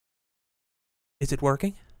Is it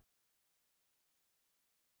working?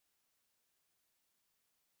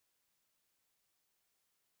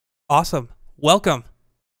 Awesome. Welcome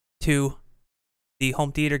to the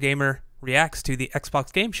Home Theater Gamer reacts to the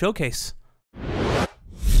Xbox Game Showcase.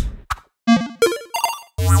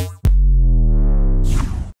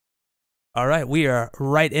 All right, we are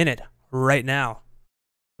right in it right now.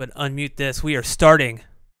 But unmute this. We are starting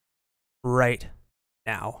right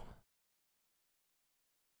now.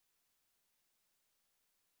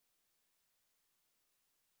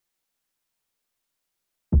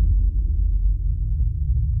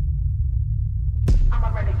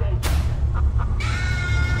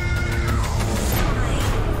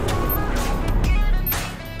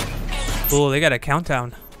 Oh, they got a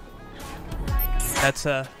countdown. That's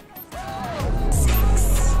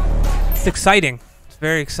it's exciting. It's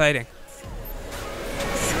very exciting.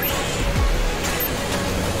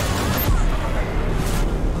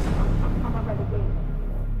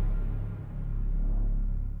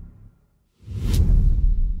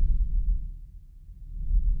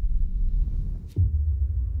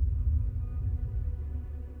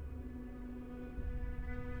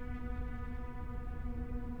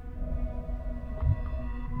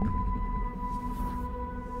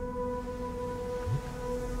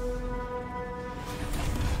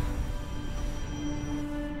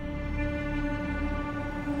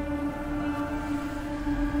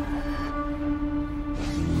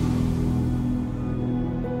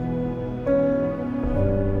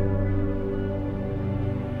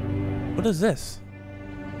 What is this?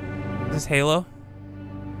 Is this Halo?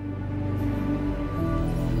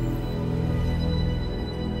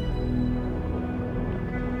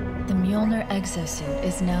 The Mjolnir exosuit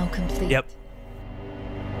is now complete. Yep.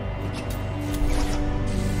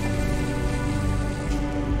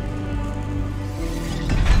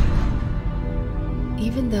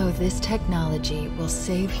 Even though this technology will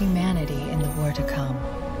save humanity in the war to come,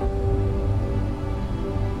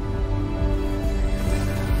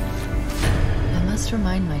 I must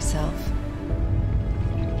remind myself,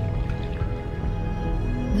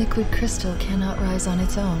 liquid crystal cannot rise on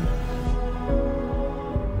its own.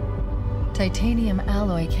 Titanium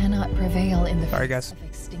alloy cannot prevail in the face of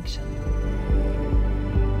extinction.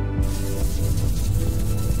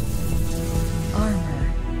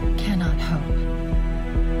 Armor cannot hope.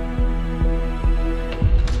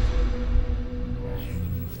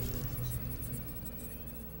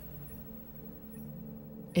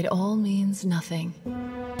 It all means nothing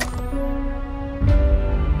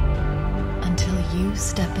until you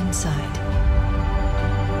step inside.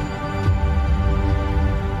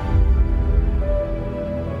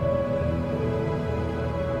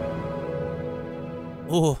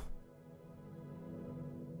 Oh.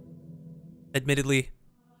 Admittedly,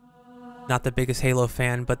 not the biggest Halo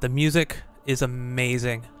fan, but the music is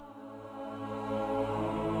amazing.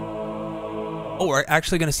 Oh, we're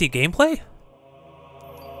actually going to see gameplay?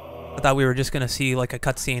 I thought we were just going to see like a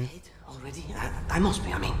cutscene. Already? I must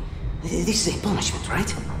be. I mean, this is a punishment,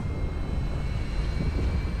 right?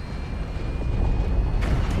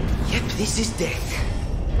 Yep, this is death.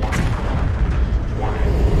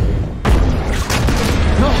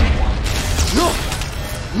 No! No!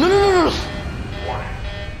 No, no, no, no!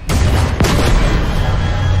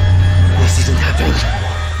 This isn't happening.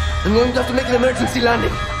 I'm going to have to make an emergency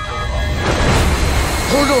landing.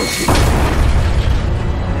 Hold on, Chief.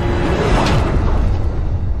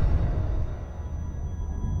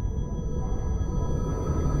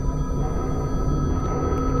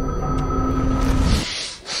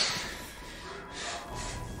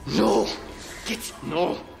 No!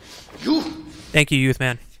 No! You! Thank you, Youth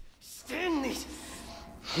Man. Stand it!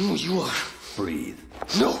 Who you are? Breathe.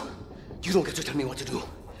 No! You don't get to tell me what to do.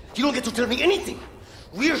 You don't get to tell me anything.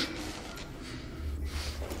 We're... Are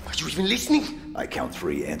you even listening? I count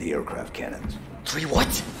 3 anti-aircraft cannons. 3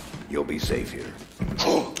 what? You'll be safe here.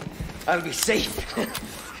 Oh, I'll be safe.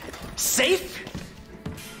 Safe?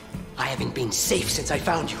 I haven't been safe since I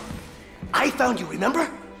found you. I found you, remember?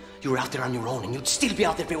 You were out there on your own, and you'd still be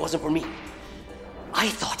out there if it wasn't for me. I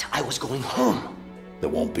thought I was going home. There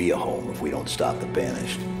won't be a home if we don't stop the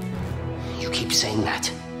Banished. You keep saying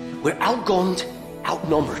that. We're outgunned,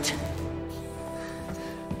 outnumbered.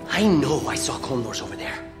 I know I saw condors over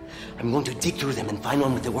there. I'm going to dig through them and find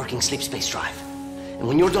one with the working slip space drive. And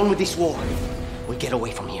when you're done with this war, we'll get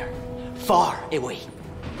away from here. Far away.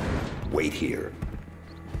 Wait here.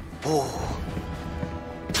 Oh,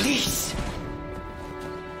 please.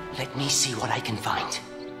 Let me see what I can find.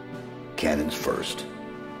 Cannons first.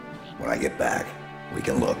 When I get back, we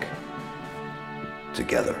can look.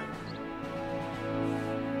 Together.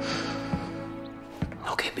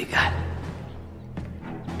 Okay, big guy.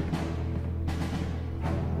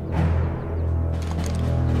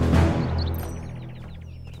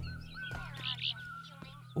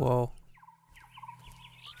 Whoa.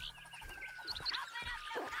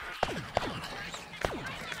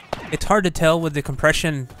 It's hard to tell with the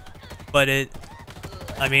compression, but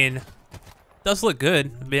I mean, does look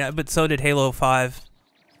good. Yeah, but so did Halo 5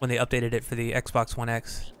 when they updated it for the Xbox One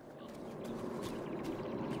X.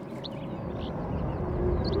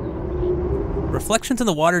 Reflections in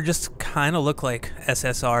the water just kind of look like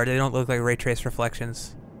SSR. They don't look like ray trace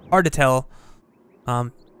reflections. Hard to tell.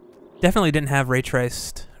 Definitely didn't have ray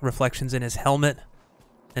traced reflections in his helmet,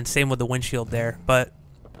 and same with the windshield there. But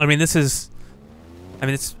I mean, it's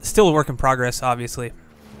still a work in progress, obviously.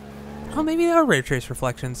 Oh, maybe there are ray trace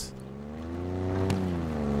reflections.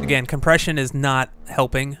 Again, compression is not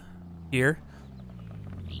helping here.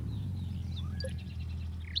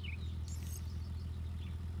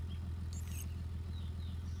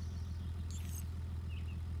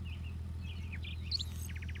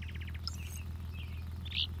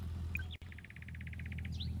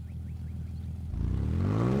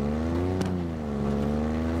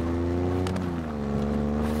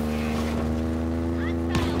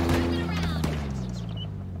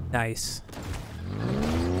 Nice.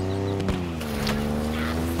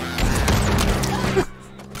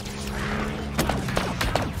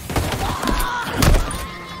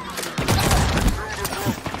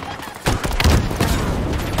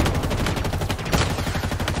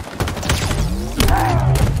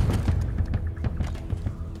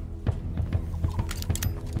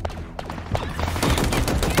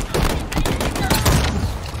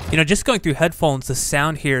 You know, just going through headphones, the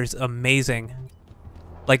sound here is amazing.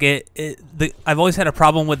 Like I've always had a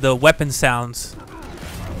problem with the weapon sounds.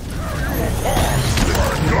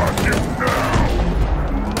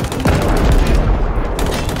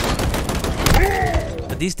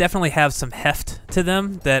 But these definitely have some heft to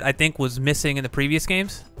them that I think was missing in the previous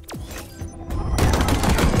games.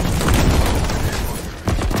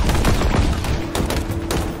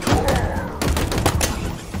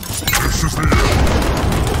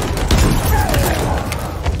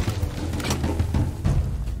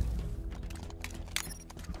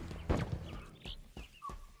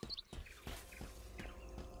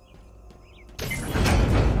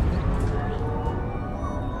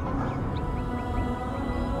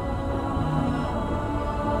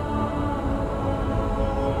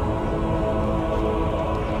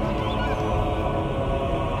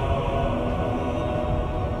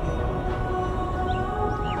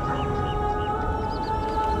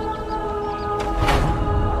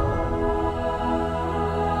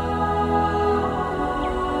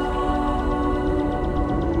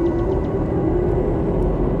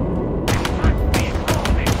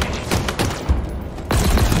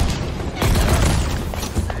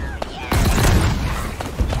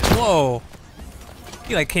 Whoa!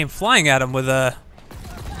 He like came flying at him with those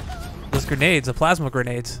grenades, the plasma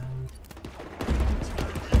grenades.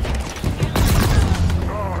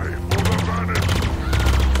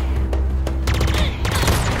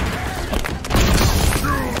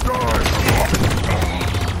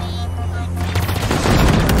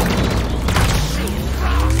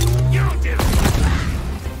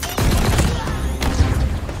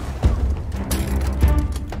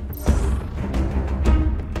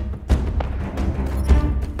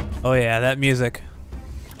 Oh yeah, that music.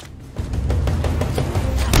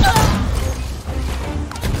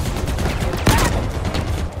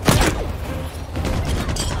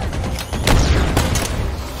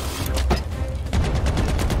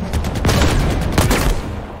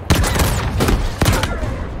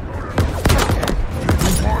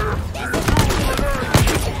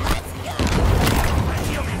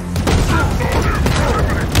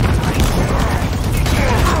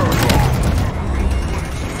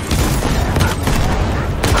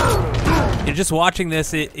 Just watching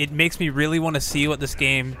this, it makes me really want to see what this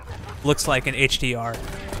game looks like in HDR.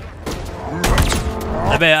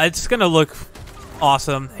 I bet it's gonna look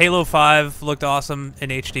awesome. Halo 5 looked awesome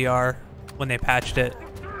in HDR when they patched it.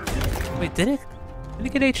 Wait, did it? Did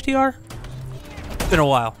it get HDR? It's been a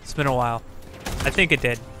while. It's been a while. I think it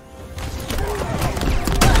did.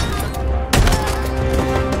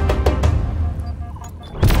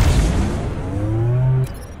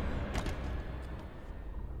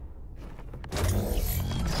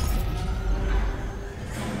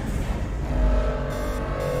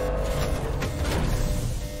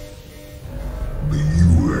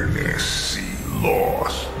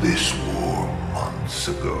 Lost this war months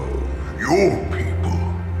ago. Your people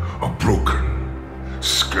are broken,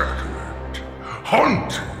 scattered,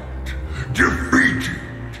 hunted, defeated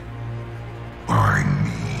by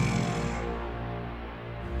me.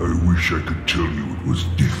 I wish I could tell you it was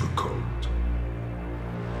difficult,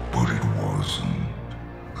 but it wasn't.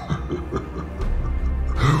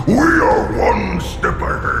 We are one step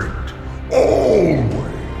ahead,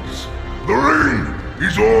 always. The ring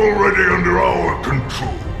is already under our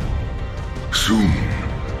control. Soon,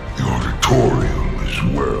 the auditorium as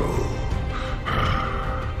well.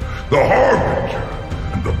 The Harbinger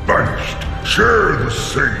and the Banished share the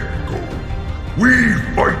same goal. We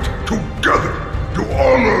fight together to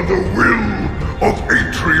honor the will of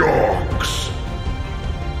Atriox.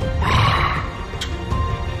 But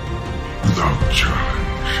without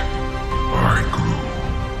challenge, I grew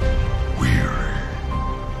weary,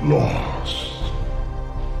 lost,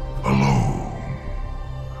 alone.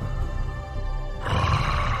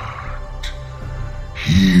 But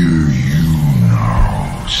here you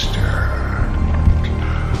now stand.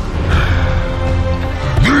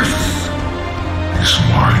 This is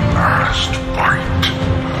my last fight.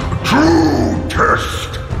 A true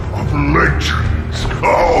test of legends.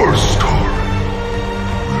 Our story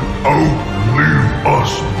will outlive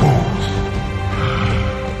us both.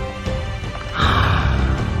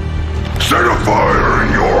 Set a fire in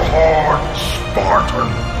your heart, Spartan.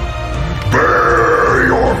 Bare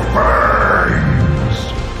your fangs.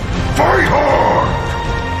 Fight hard.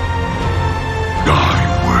 Die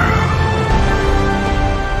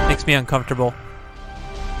well. Makes me uncomfortable.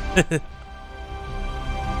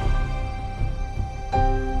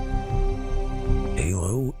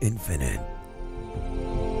 Halo Infinite.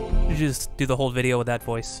 You just do the whole video with that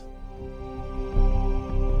voice.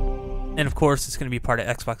 And of course, it's going to be part of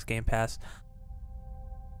Xbox Game Pass.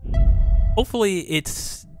 Hopefully,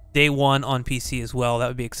 it's day one on PC as well. That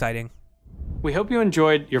would be exciting. We hope you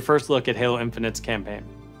enjoyed your first look at Halo Infinite's campaign.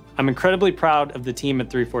 I'm incredibly proud of the team at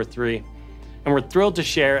 343, and we're thrilled to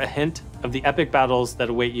share a hint of the epic battles that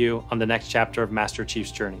await you on the next chapter of Master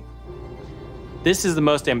Chief's journey. This is the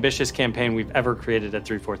most ambitious campaign we've ever created at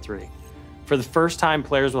 343. For the first time,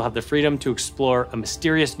 players will have the freedom to explore a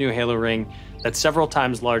mysterious new Halo ring that's several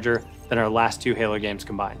times larger than our last two Halo games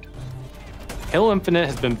combined. Halo Infinite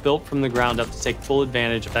has been built from the ground up to take full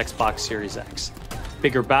advantage of Xbox Series X.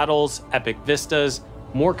 Bigger battles, epic vistas,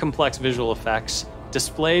 more complex visual effects,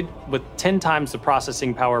 displayed with 10 times the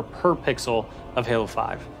processing power per pixel of Halo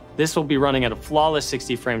 5. This will be running at a flawless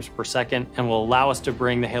 60 frames per second and will allow us to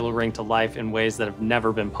bring the Halo ring to life in ways that have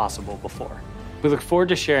never been possible before. We look forward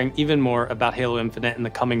to sharing even more about Halo Infinite in the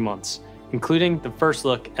coming months, including the first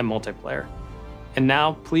look at multiplayer. And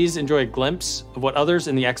now, please enjoy a glimpse of what others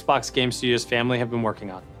in the Xbox Game Studios family have been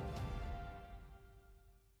working on.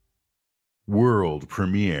 World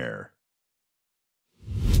premiere.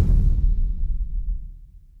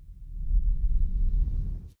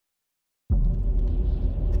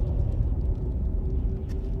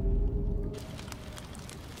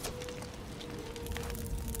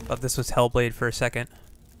 Thought this was Hellblade for a second.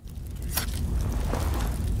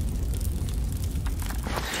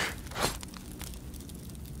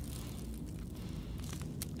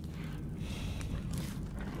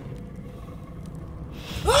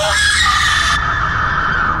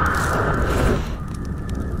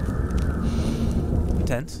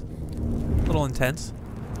 Intense. A little intense.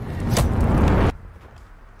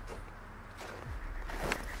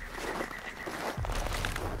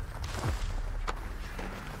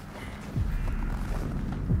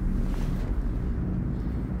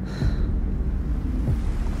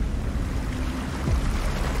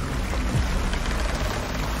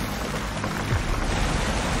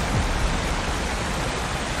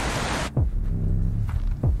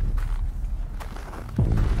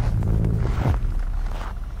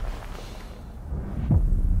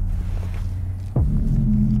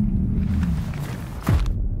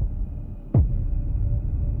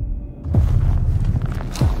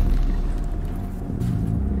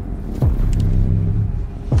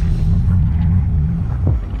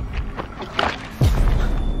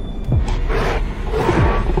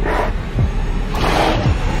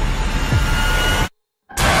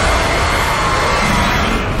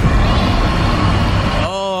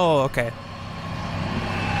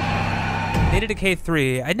 State of Decay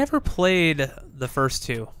 3. I never played the first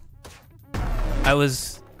two. I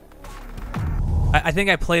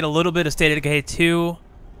think I played a little bit of State of Decay 2,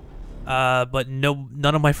 but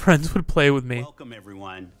none of my friends would play with me. Welcome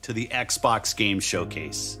everyone to the Xbox Game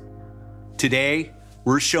Showcase. Today,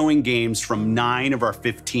 we're showing games from 9 of our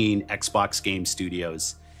 15 Xbox Game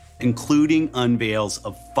Studios, including unveils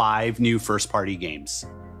of 5 new first-party games.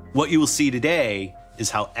 What you will see today is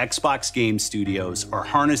how Xbox Game Studios are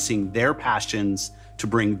harnessing their passions to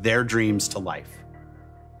bring their dreams to life.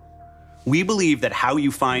 We believe that how you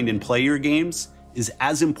find and play your games is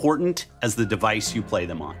as important as the device you play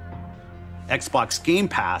them on. Xbox Game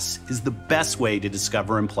Pass is the best way to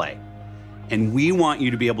discover and play. And we want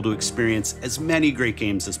you to be able to experience as many great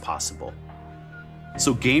games as possible.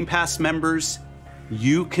 So Game Pass members,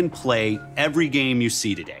 you can play every game you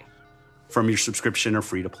see today from your subscription or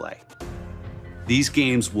free to play. These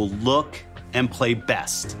games will look and play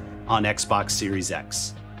best on Xbox Series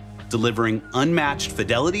X, delivering unmatched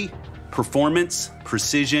fidelity, performance,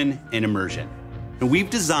 precision, and immersion. And we've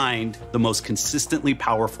designed the most consistently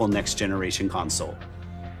powerful next-generation console.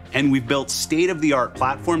 And we've built state-of-the-art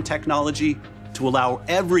platform technology to allow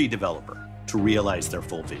every developer to realize their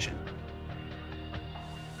full vision.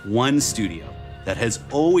 One studio that has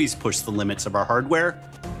always pushed the limits of our hardware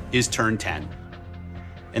is Turn 10.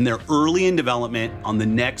 And they're early in development on the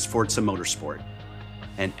next Forza Motorsport.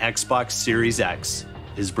 And Xbox Series X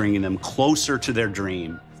is bringing them closer to their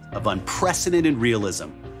dream of unprecedented realism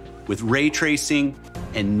with ray tracing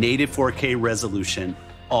and native 4K resolution,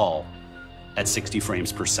 all at 60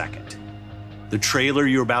 frames per second. The trailer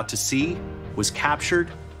you're about to see was captured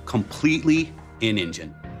completely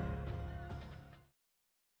in-engine.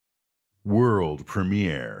 World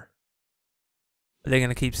premiere. Are they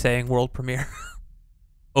gonna keep saying world premiere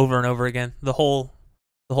over and over again? The whole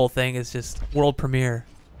thing is just world premiere.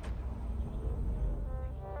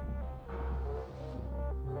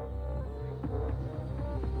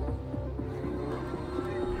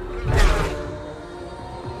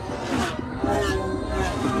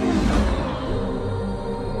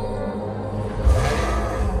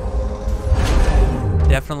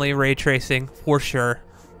 Definitely ray tracing for sure.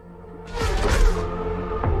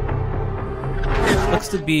 Looks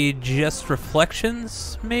to be just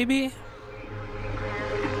reflections, maybe?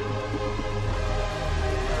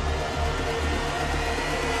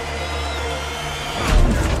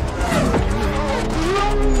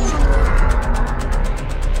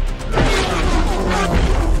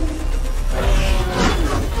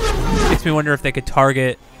 Makes me wonder if they could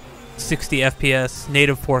target 60 FPS,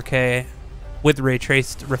 native 4K with ray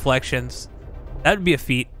traced reflections. That would be a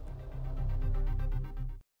feat.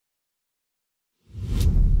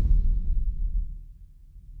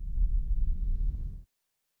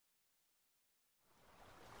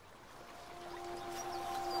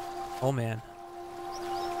 Oh man.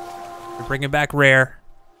 They're bringing back Rare.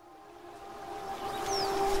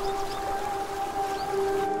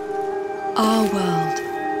 Our world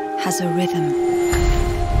has a rhythm.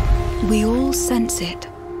 We all sense it.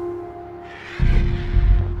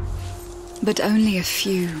 But only a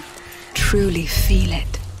few truly feel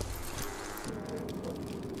it.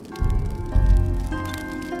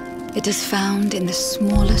 It is found in the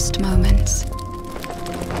smallest moments.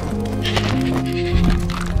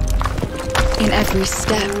 In every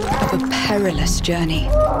step of a perilous journey.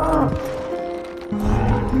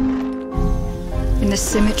 In the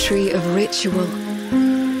symmetry of ritual.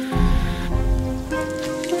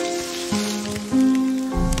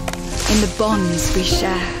 In the bonds we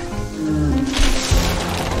share.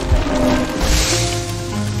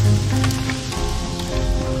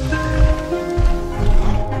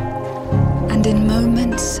 And in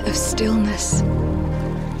moments of stillness.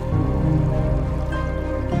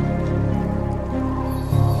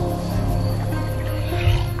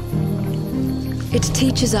 It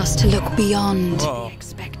teaches us to look beyond the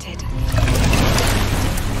expected.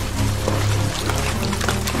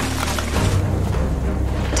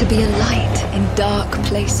 To be a light in dark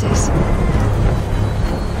places.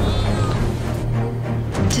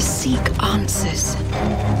 To seek answers.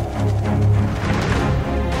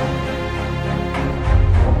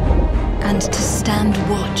 And to stand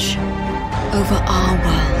watch over our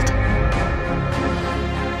world.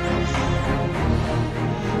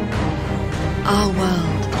 Our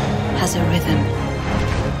world has a rhythm.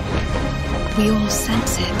 We all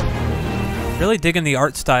sense it. Really digging the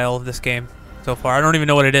art style of this game so far. I don't even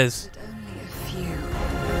know what it is. But only a few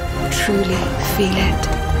truly feel it.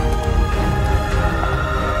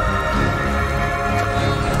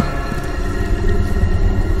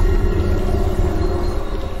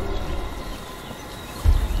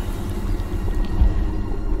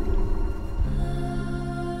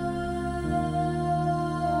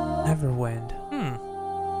 Neverwind.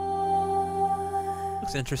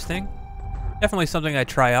 Looks interesting. Definitely something I'd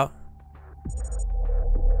try out.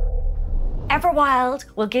 Everwild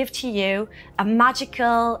will give to you a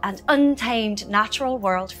magical and untamed natural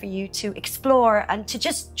world for you to explore and to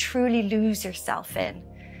just truly lose yourself in.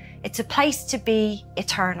 It's a place to be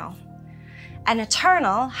eternal. And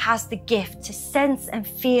Eternal has the gift to sense and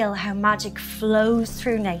feel how magic flows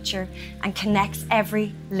through nature and connects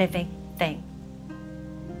every living thing.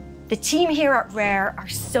 The team here at Rare are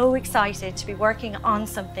so excited to be working on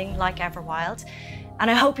something like Everwild, and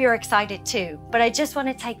I hope you're excited too. But I just want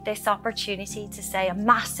to take this opportunity to say a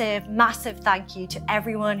massive, massive thank you to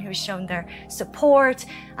everyone who's shown their support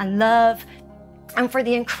and love, and for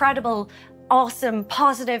the incredible, awesome,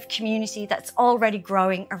 positive community that's already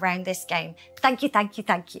growing around this game. Thank you, thank you,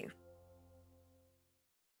 thank you.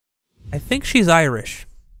 I think she's Irish.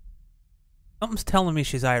 Something's telling me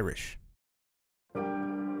she's Irish.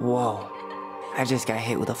 Whoa. I just got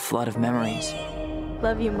hit with a flood of memories.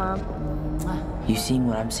 Love you, Mom. You seeing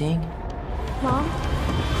what I'm seeing? Mom?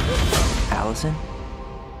 Allison?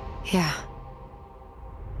 Yeah.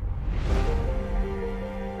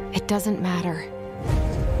 It doesn't matter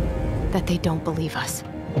that they don't believe us.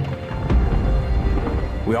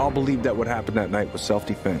 We all believed that what happened that night was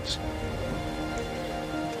self-defense.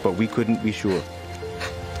 But we couldn't be sure.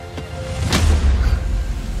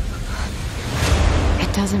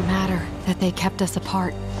 It doesn't matter that they kept us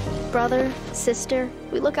apart. Brother, sister,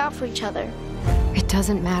 we look out for each other. It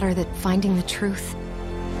doesn't matter that finding the truth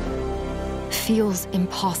feels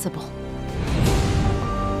impossible.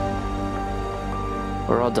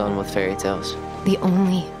 We're all done with fairy tales. The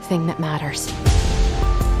only thing that matters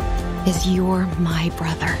is you're my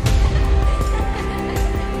brother.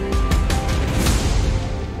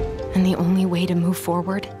 And the only way to move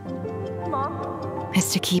forward, Mom,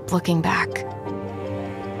 is to keep looking back.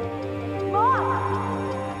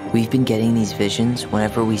 Mom! We've been getting these visions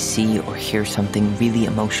whenever we see or hear something really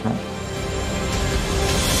emotional.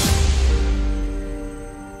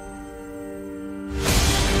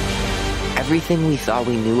 Everything we thought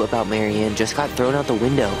we knew about Marianne just got thrown out the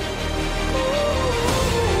window.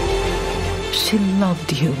 She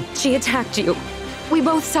loved you. She attacked you. We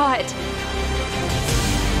both saw it.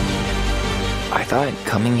 I thought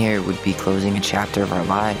coming here would be closing a chapter of our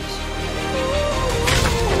lives.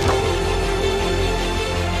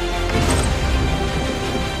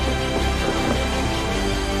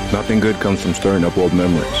 Nothing good comes from stirring up old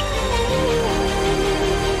memories.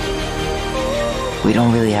 We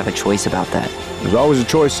don't really have a choice about that. There's always a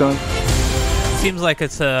choice, son. Seems like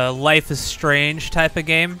it's a Life is Strange type of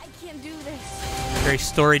game. I can't do this. Very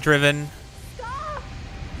story-driven.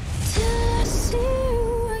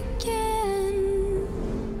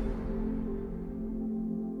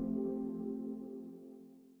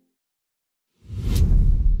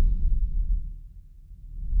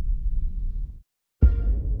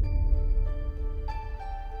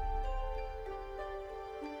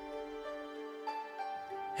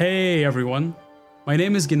 Hey everyone, my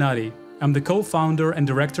name is Gennady. I'm the co-founder and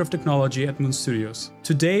director of technology at Moon Studios.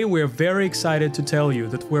 Today we're very excited to tell you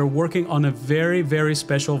that we're working on a very, very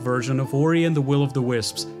special version of Ori and the Will of the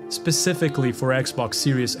Wisps, specifically for Xbox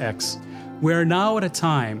Series X. We are now at a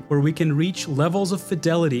time where we can reach levels of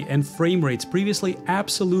fidelity and frame rates previously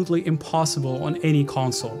absolutely impossible on any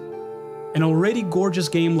console. An already gorgeous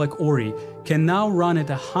game like Ori can now run at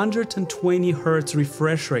 120 Hz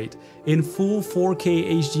refresh rate in full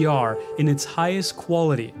 4K HDR in its highest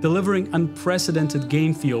quality, delivering unprecedented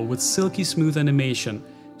game feel with silky smooth animation,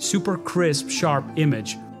 super crisp, sharp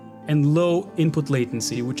image, and low input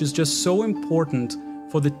latency, which is just so important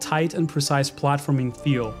for the tight and precise platforming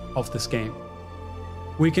feel of this game.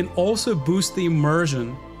 We can also boost the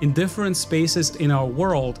immersion in different spaces in our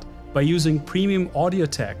world by using premium audio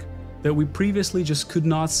tech that we previously just could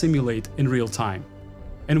not simulate in real time.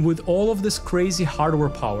 And with all of this crazy hardware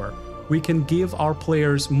power, we can give our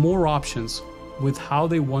players more options with how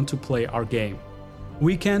they want to play our game.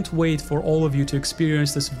 We can't wait for all of you to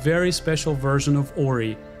experience this very special version of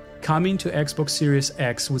Ori coming to Xbox Series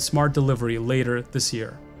X with smart delivery later this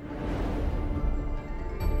year.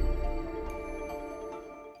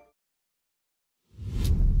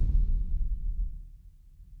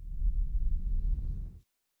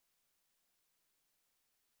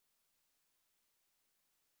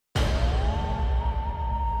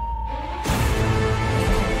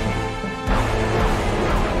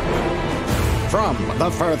 From the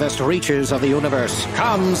furthest reaches of the universe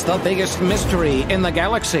comes the biggest mystery in the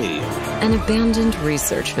galaxy. An abandoned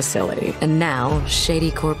research facility, and now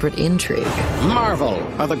shady corporate intrigue. Marvel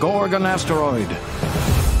of the Gorgon asteroid.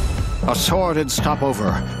 A sordid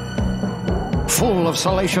stopover, full of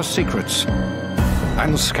salacious secrets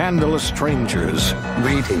and scandalous strangers.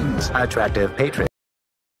 Greetings, attractive patron.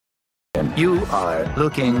 You are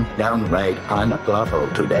looking downright unlawful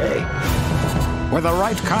today. With the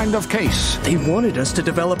right kind of case, they wanted us to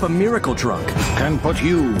develop a miracle drug. Can put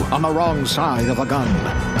you on the wrong side of a gun.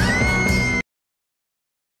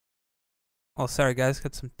 Oh, sorry guys,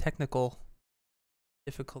 got some technical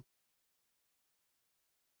difficulties.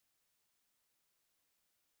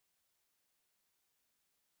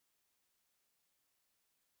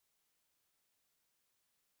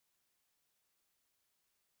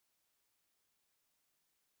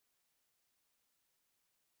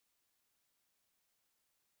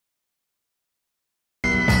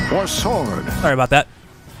 or sword. Sorry about that.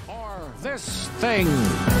 Or this thing.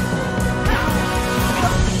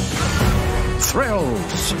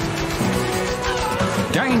 Thrills.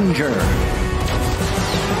 Danger.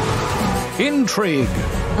 Intrigue.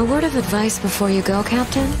 A word of advice before you go,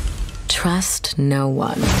 Captain? Trust no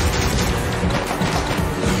one.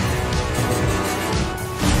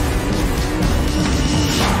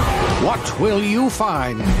 What will you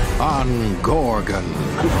find on Gorgon?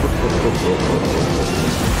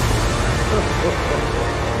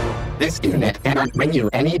 This unit cannot bring you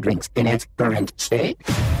any drinks in its current state.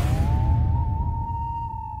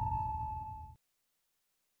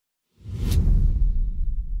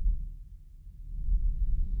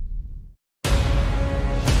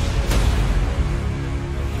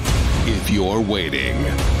 If you're waiting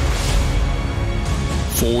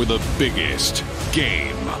for the biggest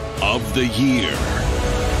game of the year,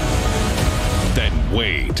 then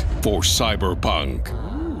wait for Cyberpunk.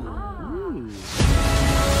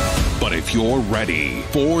 But if you're ready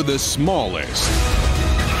for the smallest,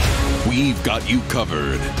 we've got you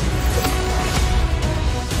covered.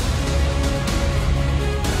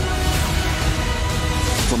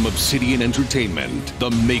 From Obsidian Entertainment, the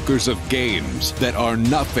makers of games that are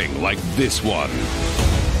nothing like this one.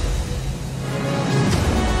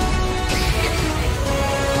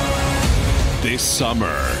 This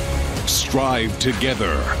summer, strive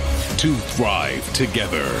together to thrive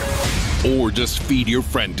together. Or just feed your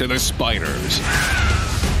friend to the spiders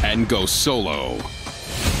and go solo.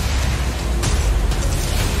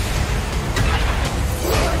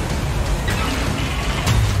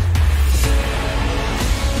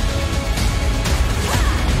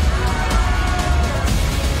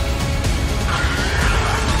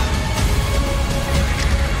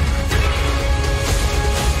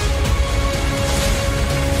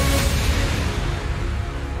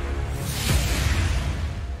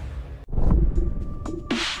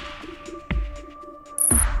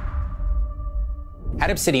 At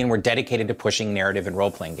Obsidian, we're dedicated to pushing narrative and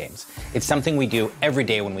role-playing games. It's something we do every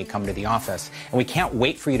day when we come to the office, and we can't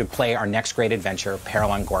wait for you to play our next great adventure,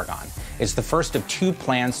 Peril on Gorgon. It's the first of 2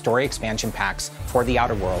 planned story expansion packs for the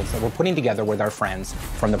Outer Worlds that we're putting together with our friends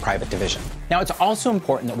from the Private Division. Now, it's also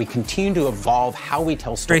important that we continue to evolve how we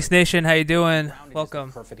tell stories. Grace Nation, how you doing? Welcome.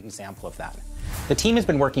 Is a perfect example of that. The team has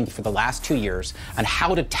been working for the last 2 years on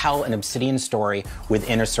how to tell an Obsidian story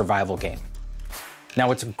within a survival game. Now,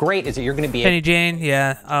 what's great is that you're going to be Penny Jane,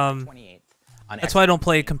 yeah. That's why I don't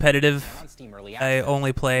play competitive. I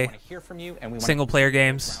only play single-player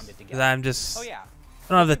games because I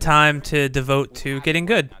don't have the time to devote to getting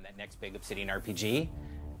good. That next big Obsidian RPG.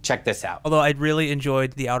 Check this out. Although I really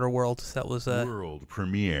enjoyed The Outer Worlds. That was a world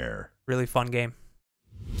premiere. Really fun game.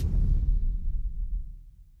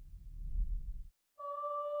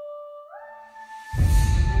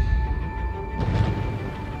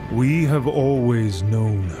 We have always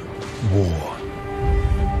known war.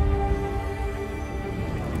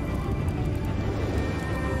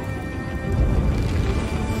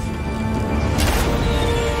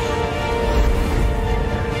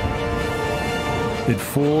 It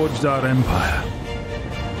forged our empire.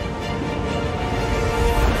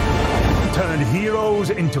 Turned heroes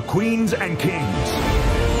into queens and kings.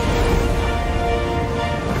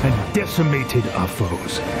 And decimated our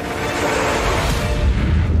foes.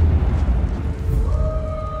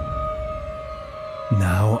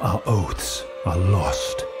 Now our oaths are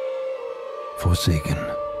lost, forsaken.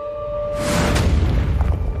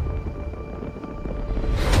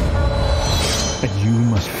 And you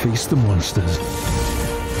must face the monsters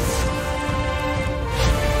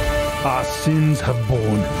our sins have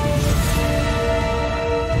borne.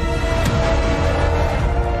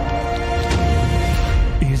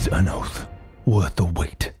 Is an oath worth the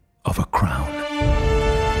weight of a crown?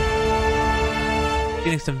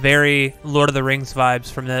 Getting some very Lord of the Rings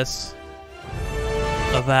vibes from this.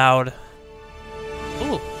 Avowed.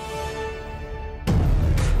 Ooh.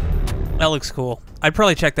 That looks cool. I'd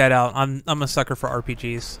probably check that out. I'm a sucker for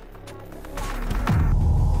RPGs.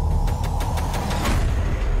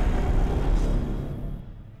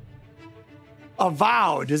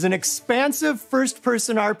 Avowed is an expansive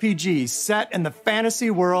first-person RPG set in the fantasy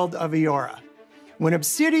world of Eora. When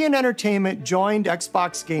Obsidian Entertainment joined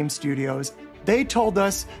Xbox Game Studios, they told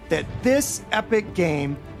us that this epic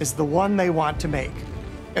game is the one they want to make.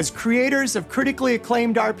 As creators of critically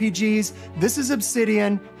acclaimed RPGs, this is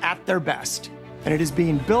Obsidian at their best, and it is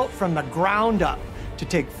being built from the ground up to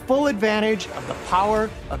take full advantage of the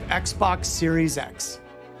power of Xbox Series X.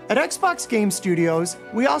 At Xbox Game Studios,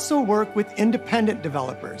 we also work with independent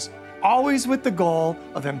developers, always with the goal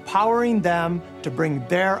of empowering them to bring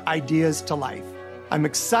their ideas to life. I'm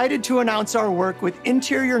excited to announce our work with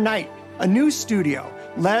Interior Night, a new studio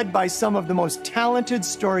led by some of the most talented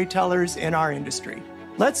storytellers in our industry.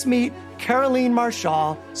 Let's meet Caroline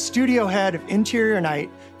Marchal, studio head of Interior Night,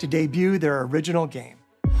 to debut their original game.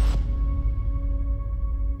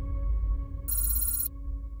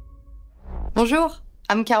 Bonjour,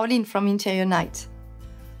 I'm Caroline from Interior Night.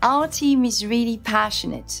 Our team is really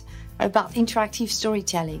passionate about interactive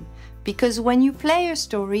storytelling because when you play a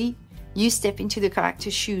story, you step into the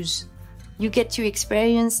character's shoes. You get to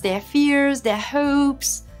experience their fears, their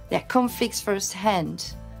hopes, their conflicts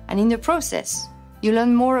firsthand. And in the process, you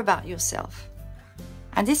learn more about yourself.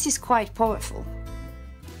 And this is quite powerful.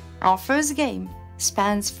 Our first game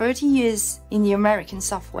spans 30 years in the American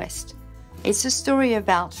Southwest. It's a story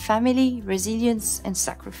about family, resilience, and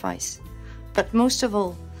sacrifice. But most of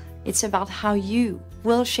all, it's about how you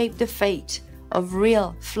will shape the fate of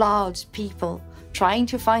real, flawed people trying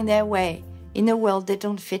to find their way in a world they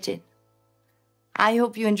don't fit in. I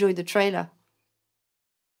hope you enjoyed the trailer.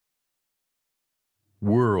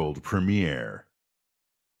 World premiere.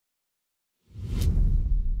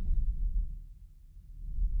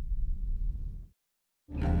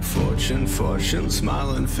 Fortune, fortune,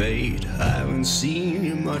 smiling fate. I haven't seen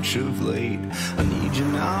you much of late. I need you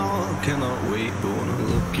now, cannot wait, but when I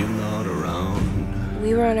look, you're not around.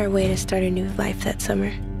 We were on our way to start a new life that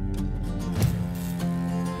summer.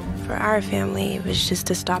 For our family, it was just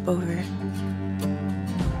a stopover.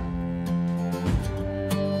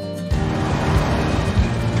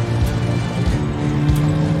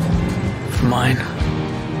 For mine,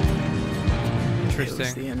 interesting. It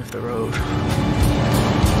was the end of the road.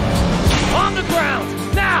 On the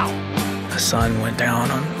ground, now! The sun went down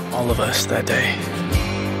on all of us that day.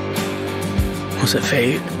 Was it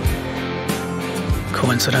fate?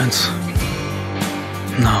 Coincidence?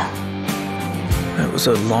 No. It was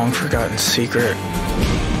a long-forgotten secret,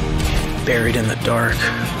 buried in the dark.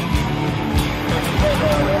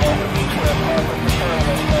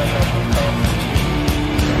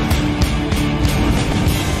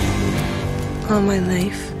 All my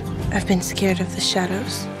life, I've been scared of the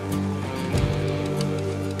shadows.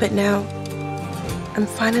 But now, I'm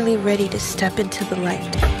finally ready to step into the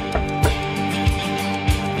light.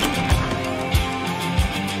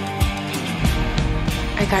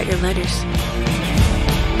 I got your letters.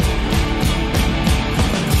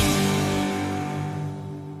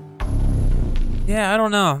 Yeah, I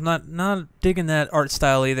don't know. I'm not digging that art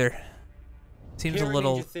style either. Seems Here a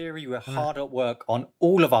little. At Ninja Theory, we're hard at work on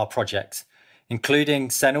all of our projects, including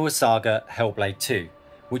Senua's Saga Hellblade 2,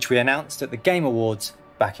 which we announced at the Game Awards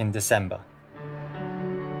back in December.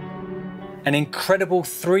 An incredible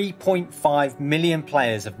 3.5 million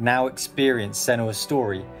players have now experienced Senua's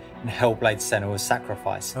story in Hellblade: Senua's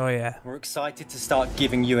Sacrifice. Oh yeah. We're excited to start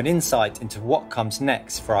giving you an insight into what comes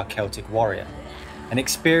next for our Celtic Warrior, an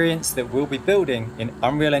experience that we'll be building in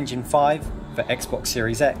Unreal Engine 5 for Xbox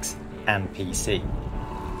Series X and PC.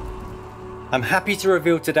 I'm happy to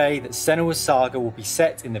reveal today that Senua's Saga will be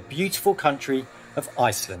set in the beautiful country of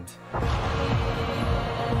Iceland.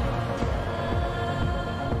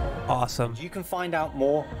 Awesome. You can find out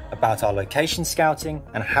more about our location scouting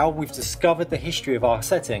and how we've discovered the history of our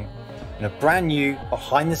setting in a brand new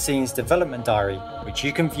behind-the-scenes development diary, which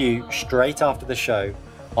you can view straight after the show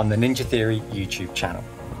on the Ninja Theory YouTube channel.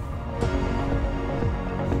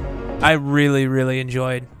 I really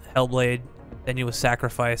enjoyed Hellblade: Senua's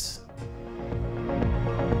Sacrifice.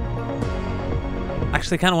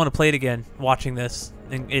 Actually, kind of want to play it again, watching this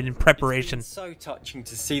in preparation. It's been so touching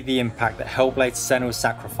to see the impact that Hellblade: Senua's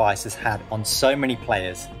Sacrifice has had on so many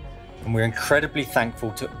players, and we're incredibly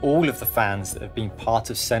thankful to all of the fans that have been part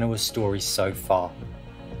of Senua's story so far.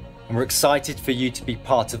 And we're excited for you to be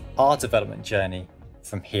part of our development journey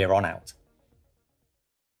from here on out.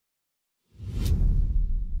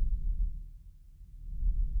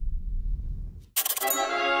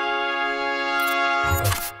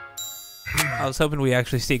 I was hoping we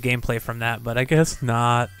actually see gameplay from that, but I guess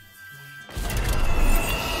not.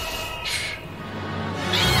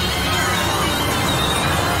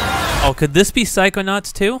 Oh, could this be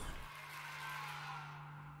Psychonauts 2?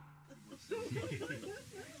 Do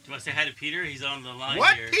you want to say hi to Peter? He's on the line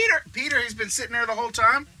What? here. Peter, he's been sitting there the whole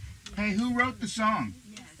time? Hey, who wrote the song?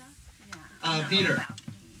 Peter.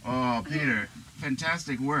 Oh, Peter.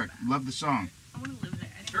 Fantastic work. Love the song.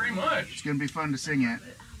 Very much. It's going to be fun to sing it.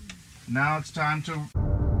 Now it's time to...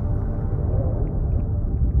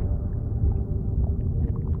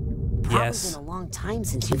 Yes. It's been a long time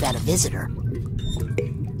since you've had a visitor.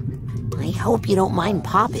 I hope you don't mind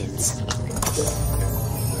pop-ins.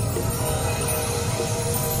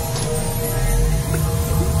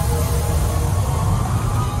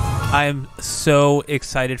 I am so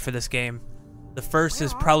excited for this game. The first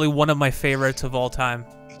is probably one of my favorites of all time.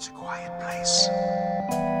 It's a quiet place.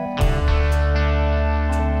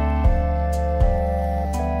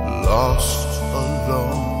 Lost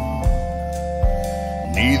alone,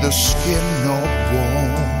 neither skin nor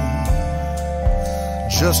bone.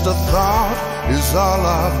 Just a thought is all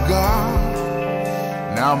I've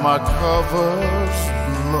got. Now my cover's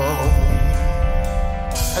low.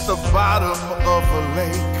 At the bottom of a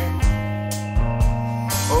lake,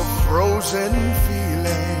 a frozen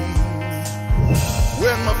feeling.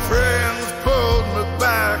 When my friends pulled me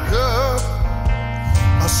back up,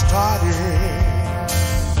 I started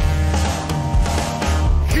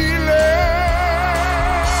healing.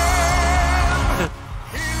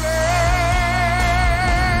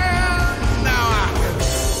 Now I can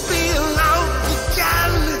feel out the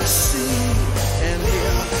galaxy and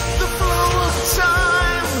hear the flow of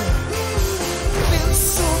time. Been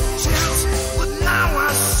so tense, but now I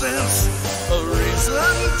sense a reason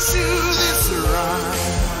to this rhyme.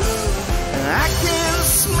 And I can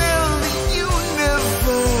smell the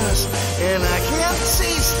universe, and I can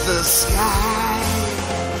taste the sky,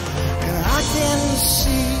 and I can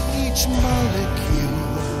see each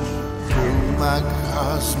molecule through my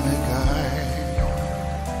cosmic eye.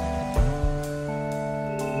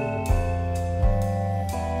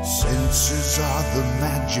 Senses are the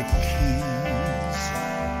magic keys.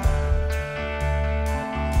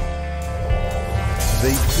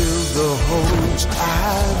 They fill the holes I've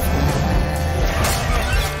had,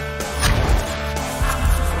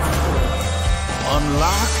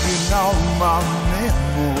 unlocking all my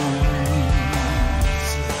memories.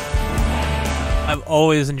 I've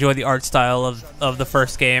always enjoyed the art style of the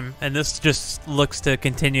first game, and this just looks to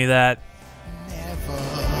continue that.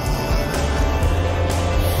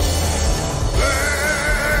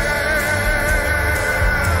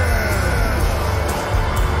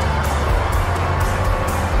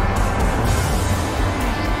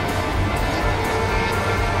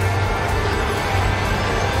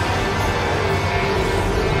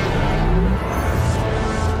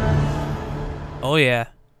 Oh yeah.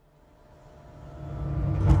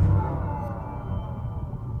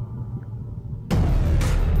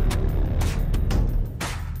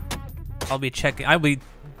 I'll be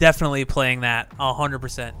definitely playing that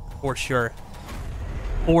 100% for sure.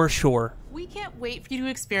 For sure. We can't wait for you to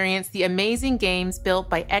experience the amazing games built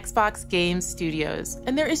by Xbox Game Studios,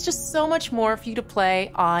 and there is just so much more for you to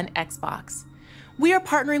play on Xbox. We are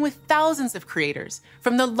partnering with thousands of creators,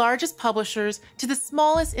 from the largest publishers to the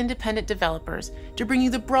smallest independent developers, to bring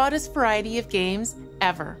you the broadest variety of games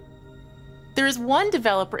ever. There is one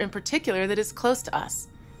developer in particular that is close to us,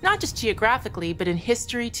 not just geographically, but in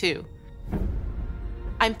history too.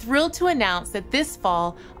 I'm thrilled to announce that this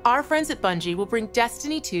fall, our friends at Bungie will bring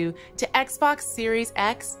Destiny 2 to Xbox Series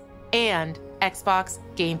X and Xbox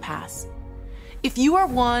Game Pass. If you are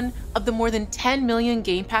one of the more than 10 million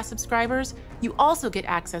Game Pass subscribers, you also get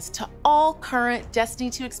access to all current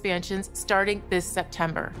Destiny 2 expansions starting this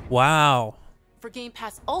September. Wow. For Game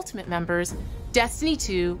Pass Ultimate members, Destiny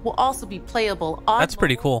 2 will also be playable on That's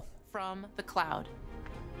pretty cool. From the cloud.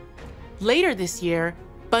 Later this year,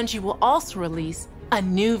 Bungie will also release a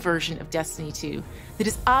new version of Destiny 2 that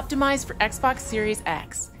is optimized for Xbox Series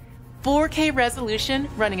X. 4K resolution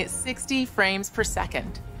running at 60 frames per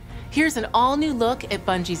second. Here's an all-new look at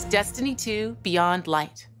Bungie's Destiny 2 Beyond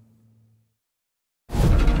Light.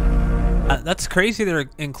 That's crazy they're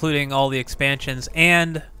including all the expansions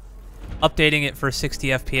and updating it for 60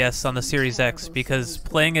 FPS on the Series X, because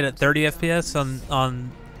playing it at 30 FPS on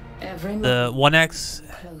the One X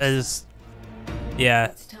is, yeah.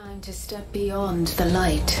 It's time to step beyond the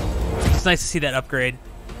light. It's nice to see that upgrade.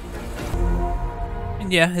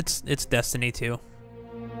 And yeah, it's Destiny 2.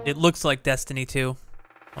 It looks like Destiny 2,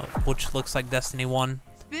 which looks like Destiny 1.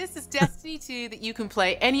 This is Destiny 2 that you can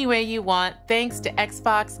play any way you want thanks to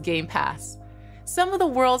Xbox Game Pass. Some of the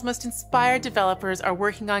world's most inspired developers are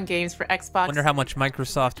working on games for Xbox. Wonder how much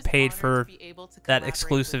Microsoft paid for that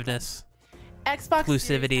exclusiveness. Xbox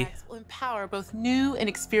Series X will empower both new and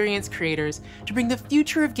experienced creators to bring the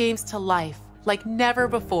future of games to life like never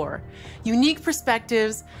before. Unique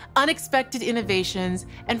perspectives, unexpected innovations,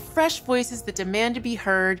 and fresh voices that demand to be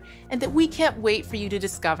heard and that we can't wait for you to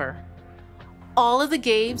discover. All of the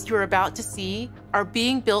games you're about to see are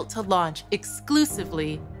being built to launch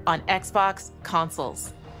exclusively on Xbox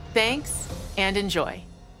consoles. Thanks and enjoy.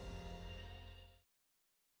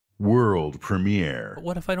 World premiere. But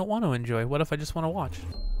what if I don't want to enjoy? What if I just want to watch?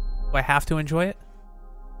 Do I have to enjoy it?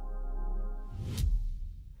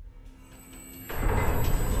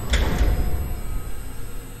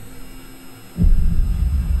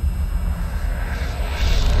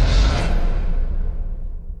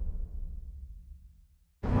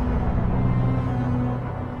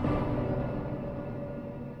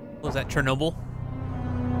 Chernobyl.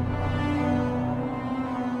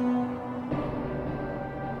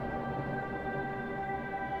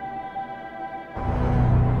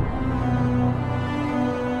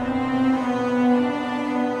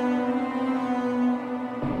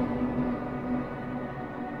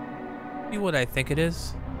 See what I think it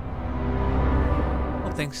is? I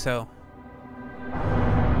don't think so.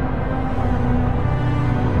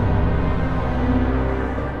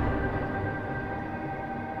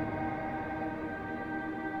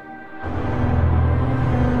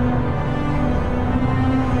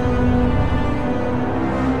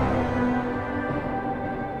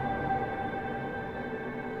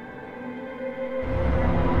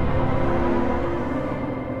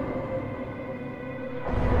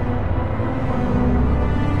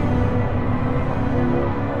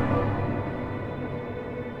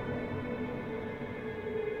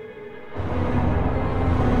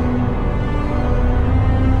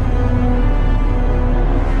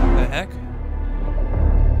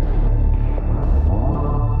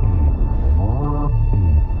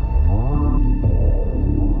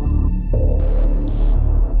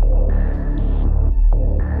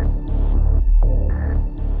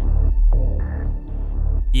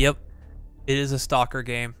 Yep, it is a Stalker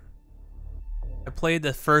game. I played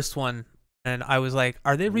the first one, and I was like,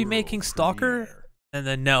 are they remaking Stalker? And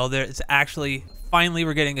then no, it's actually, finally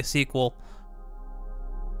we're getting a sequel.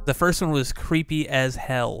 The first one was creepy as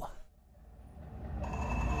hell.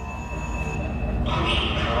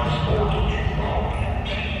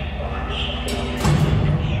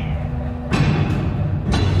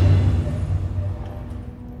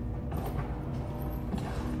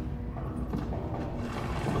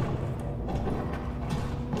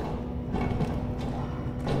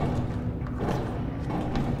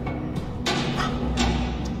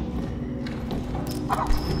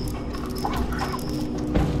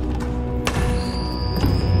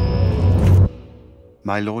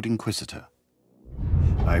 My Lord Inquisitor,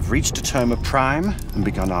 I've reached a term of prime and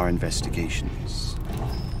begun our investigations.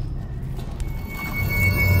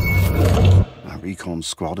 Our recon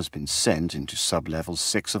squad has been sent into sub-level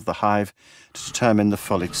 6 of the Hive to determine the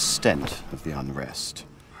full extent of the unrest.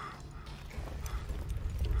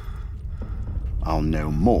 I'll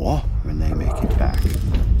know more when they make it back.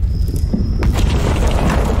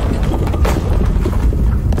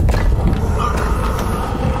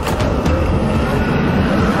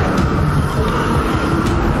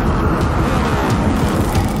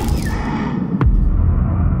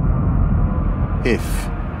 If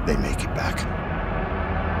they make it back.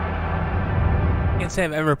 I can't say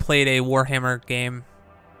I've ever played a Warhammer game.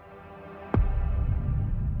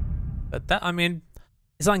 But that, I mean,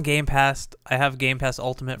 it's on Game Pass. I have Game Pass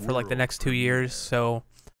Ultimate for like the next 2 years, so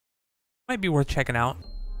might be worth checking out.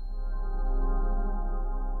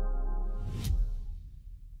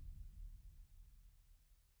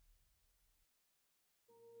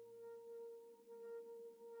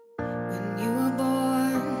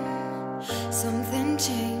 Something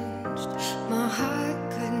changed, my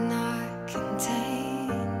heart could not contain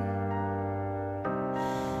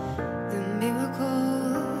the miracle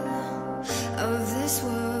of this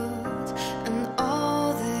world and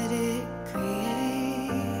all that it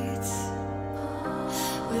creates.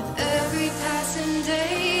 With every passing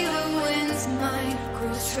day, the winds might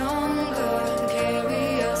grow stronger and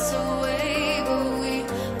carry us away, but we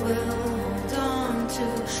will hold on to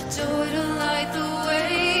joy to light the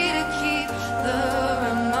way. The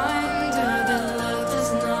reminder that love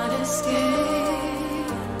does not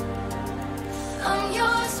escape. I'm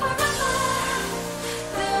yours forever.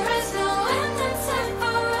 There is no end in sight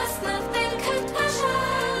for us. Nothing could measure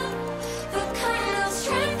the kind of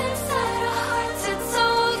strength inside our hearts. It's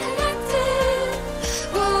all connected.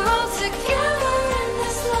 We're all together in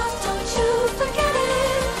this love. Don't you forget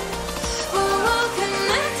it. We're all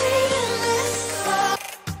connected in this love.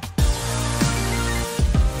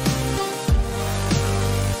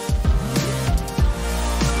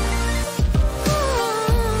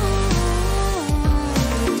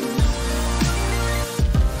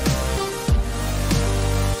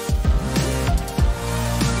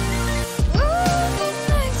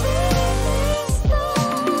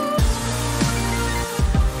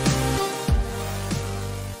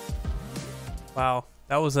 Wow,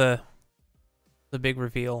 that was the big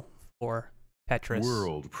reveal for Tetris.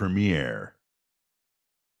 World premiere.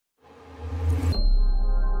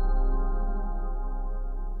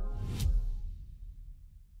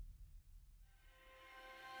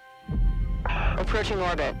 Approaching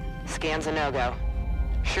orbit. Scans a no-go.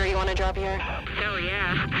 Sure you want to drop here? Hell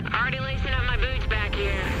yeah. Already lacing up my boots back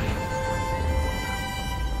here.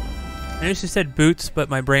 I know she said boots, but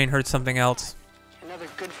my brain heard something else. Another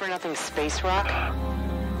good-for-nothing space rock?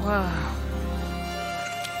 Whoa.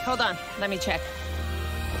 Hold on, let me check.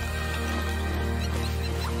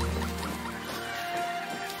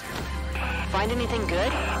 Find anything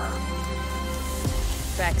good?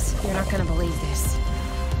 Vex, you're not gonna believe this.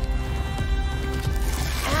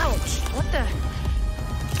 Ouch! What the?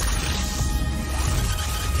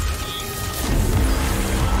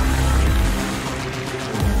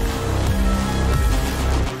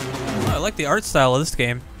 Oh, I like the art style of this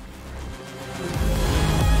game.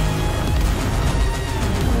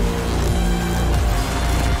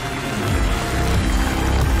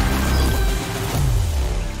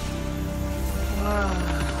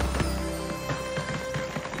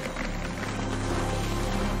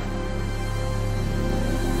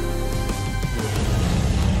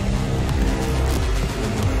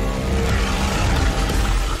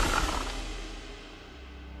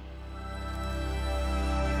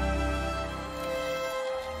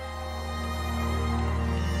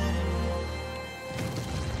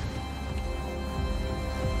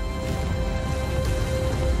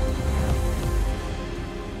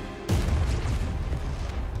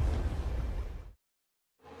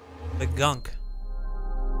 The Gunk.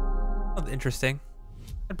 Oh, interesting.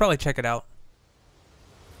 I'd probably check it out.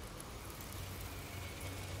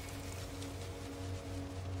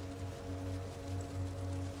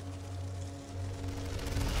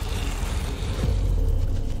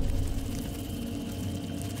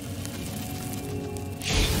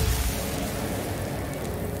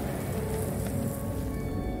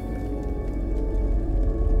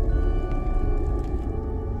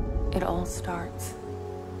 It all starts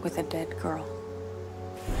with a dead girl.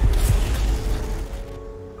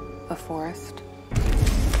 A forest.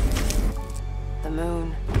 The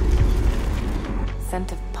moon.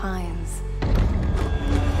 Scent of pines.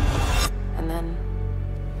 And then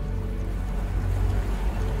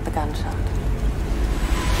the gunshot.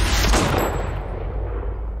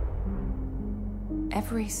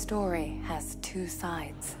 Every story has two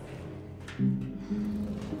sides.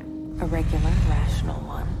 A regular, rational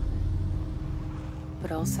one,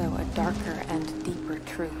 but also a darker and deeper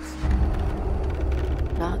truth.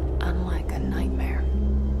 Not unlike a nightmare.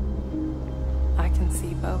 I can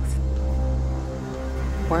see both.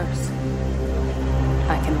 Worse,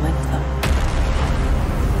 I can link them.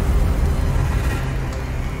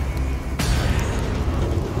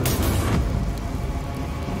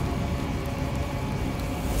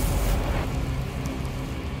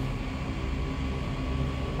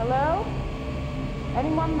 Hello?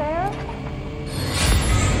 Anyone there?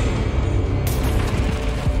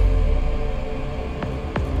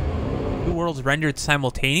 Two worlds rendered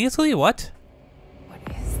simultaneously? What? What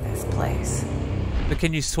is this place? But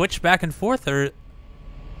can you switch back and forth, or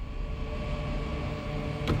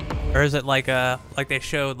is it like they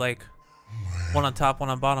showed, like one on top, one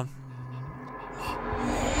on bottom?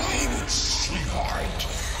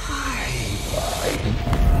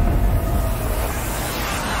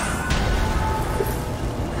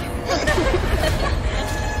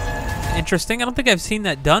 Interesting. I don't think I've seen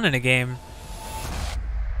that done in a game.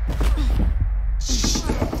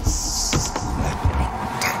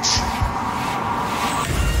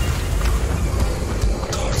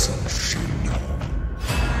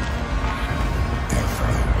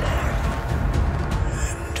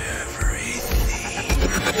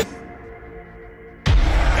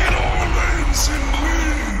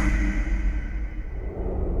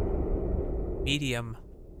 Medium.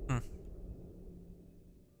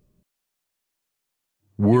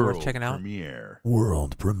 World worth checking out. premiere.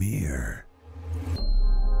 World premiere.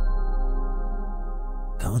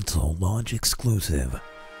 Console launch exclusive.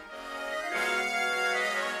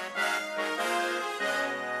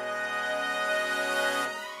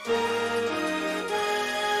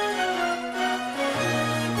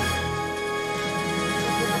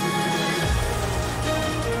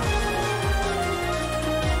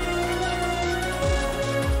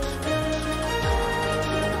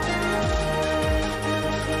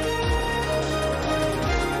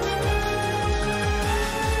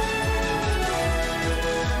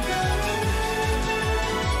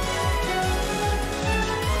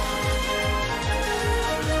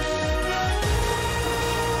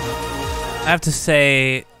 I have to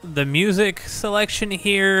say, the music selection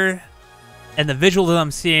here and the visuals that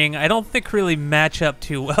I'm seeing, I don't think really match up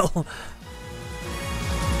too well.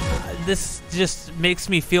 This just makes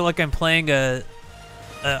me feel like I'm playing or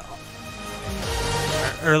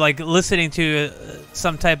like listening to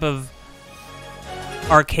some type of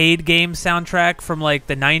arcade game soundtrack from like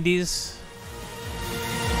the 90s.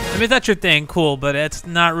 mean, if that's your thing, cool, but it's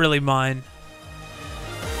not really mine.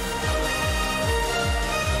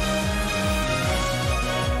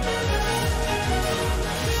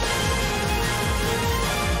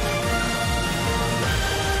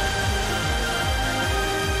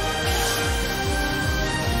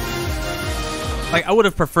 Like, I would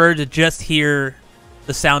have preferred to just hear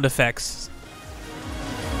the sound effects.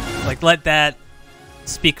 Like, let that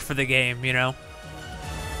speak for the game, you know?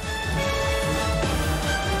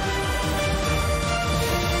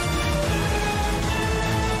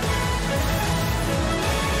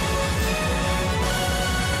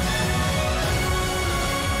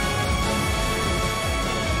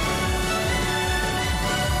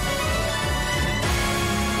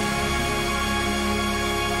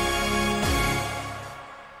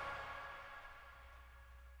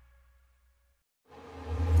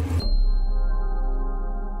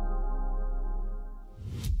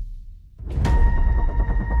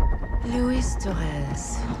 Luis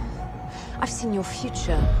Torres, I've seen your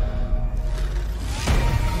future.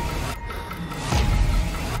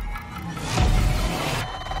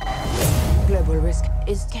 Global risk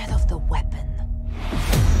is death of the weapon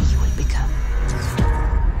you will become.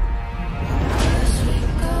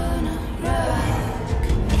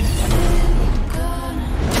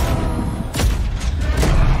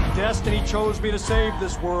 Destiny chose me to save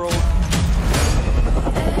this world.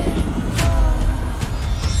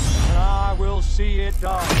 I will see it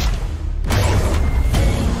done.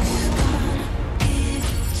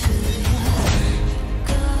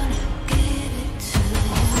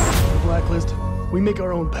 Blacklist, we make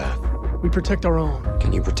our own path. We protect our own.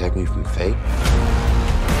 Can you protect me from fate?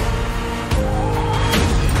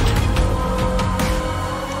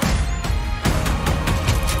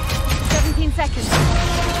 17 seconds.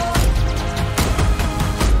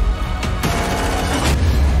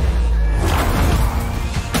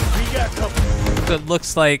 So it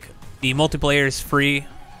looks like the multiplayer is free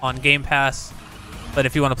on Game Pass, but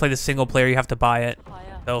if you want to play the single player, you have to buy it.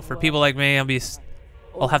 So for people like me,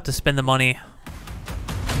 I'll have to spend the money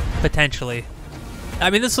potentially. I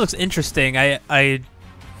mean, this looks interesting.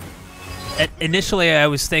 Initially I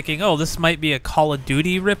was thinking, oh, this might be a Call of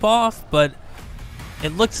Duty ripoff, but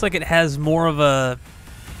it looks like it has more of a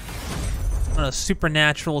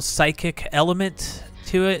supernatural psychic element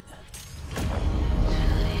to it.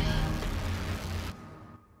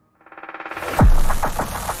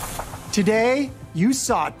 Today, you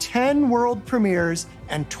saw 10 world premieres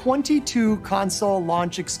and 22 console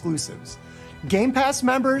launch exclusives. Game Pass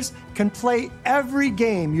members can play every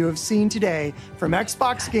game you have seen today from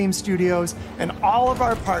Xbox Game Studios and all of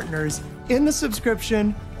our partners in the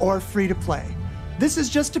subscription or free to play. This is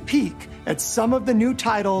just a peek at some of the new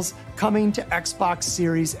titles coming to Xbox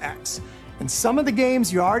Series X. And some of the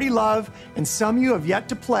games you already love and some you have yet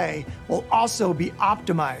to play will also be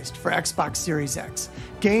optimized for Xbox Series X.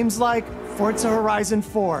 Games like Forza Horizon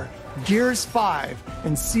 4, Gears 5,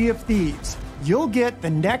 and Sea of Thieves. You'll get the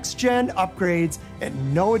next-gen upgrades at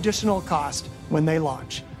no additional cost when they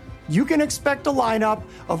launch. You can expect a lineup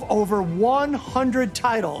of over 100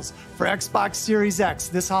 titles for Xbox Series X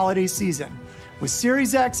this holiday season. With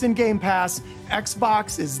Series X and Game Pass,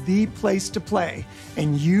 Xbox is the place to play,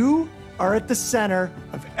 and you are at the center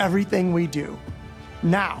of everything we do.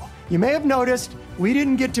 Now, you may have noticed we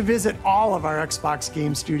didn't get to visit all of our Xbox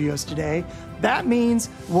Game Studios today. That means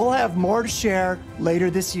we'll have more to share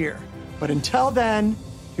later this year. But until then,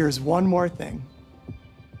 here's one more thing.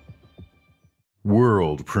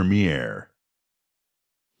 World premiere.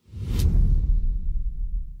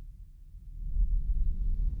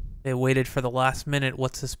 They waited for the last minute.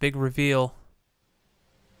 What's this big reveal?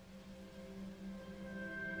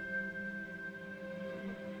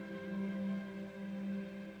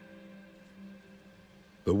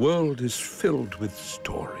 The world is filled with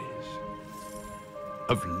stories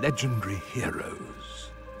of legendary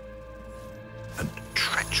heroes and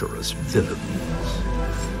treacherous villains,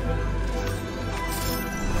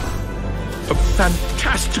 of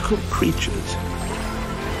fantastical creatures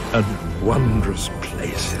and wondrous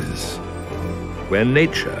places where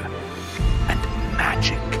nature and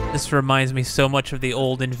magic. This reminds me so much of the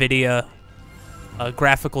old NVIDIA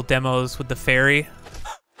graphical demos with the fairy.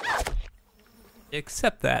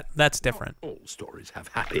 Except that's different. All stories have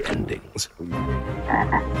happy endings.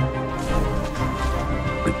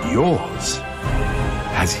 But yours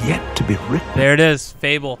has yet to be written. There it is,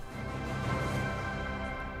 Fable.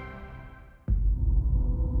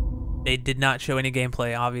 They did not show any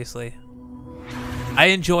gameplay, obviously. I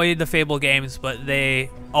enjoyed the Fable games, but they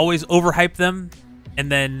always overhyped them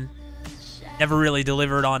and then never really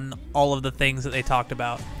delivered on all of the things that they talked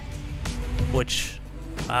about, which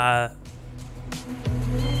I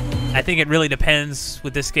think it really depends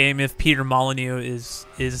with this game if Peter Molyneux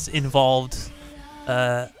is involved.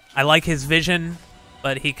 I like his vision,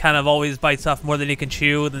 but he kind of always bites off more than he can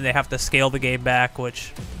chew. Then they have to scale the game back,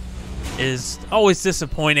 which is always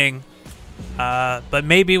disappointing. But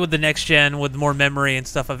maybe with the next gen, with more memory and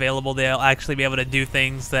stuff available, they'll actually be able to do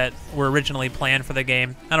things that were originally planned for the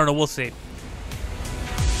game. I don't know. We'll see.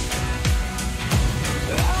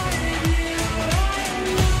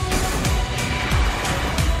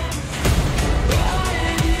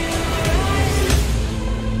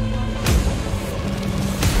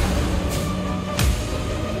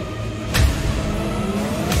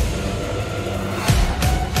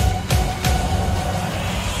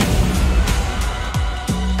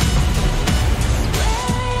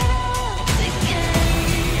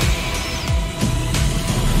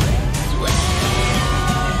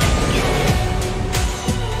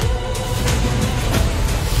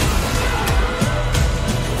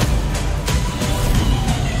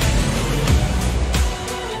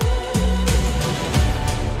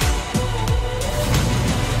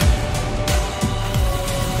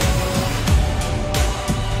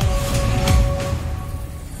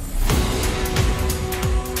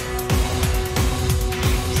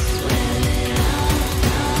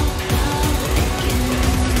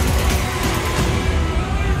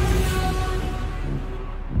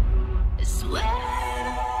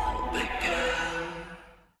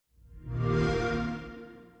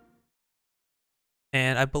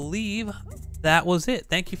 And I believe that was it.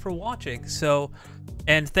 Thank you for watching.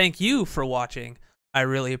 And thank you for watching. I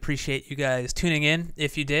really appreciate you guys tuning in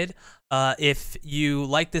if you did. If you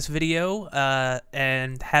like this video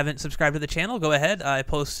and haven't subscribed to the channel, go ahead. I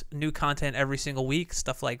post new content every single week,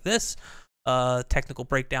 stuff like this, technical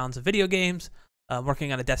breakdowns of video games. I'm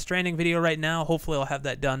working on a Death Stranding video right now. Hopefully I'll have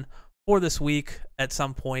that done for this week at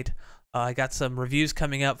some point. I got some reviews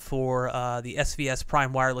coming up for the SVS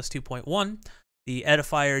Prime Wireless 2.1. The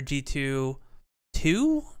Edifier G2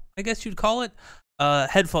 2, I guess you'd call it,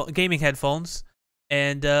 gaming headphones,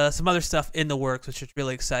 and some other stuff in the works, which is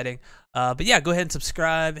really exciting. But yeah, go ahead and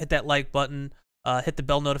subscribe, hit that like button, hit the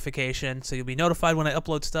bell notification so you'll be notified when I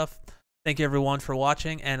upload stuff. Thank you everyone for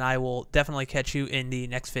watching, and I will definitely catch you in the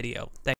next video. Thanks.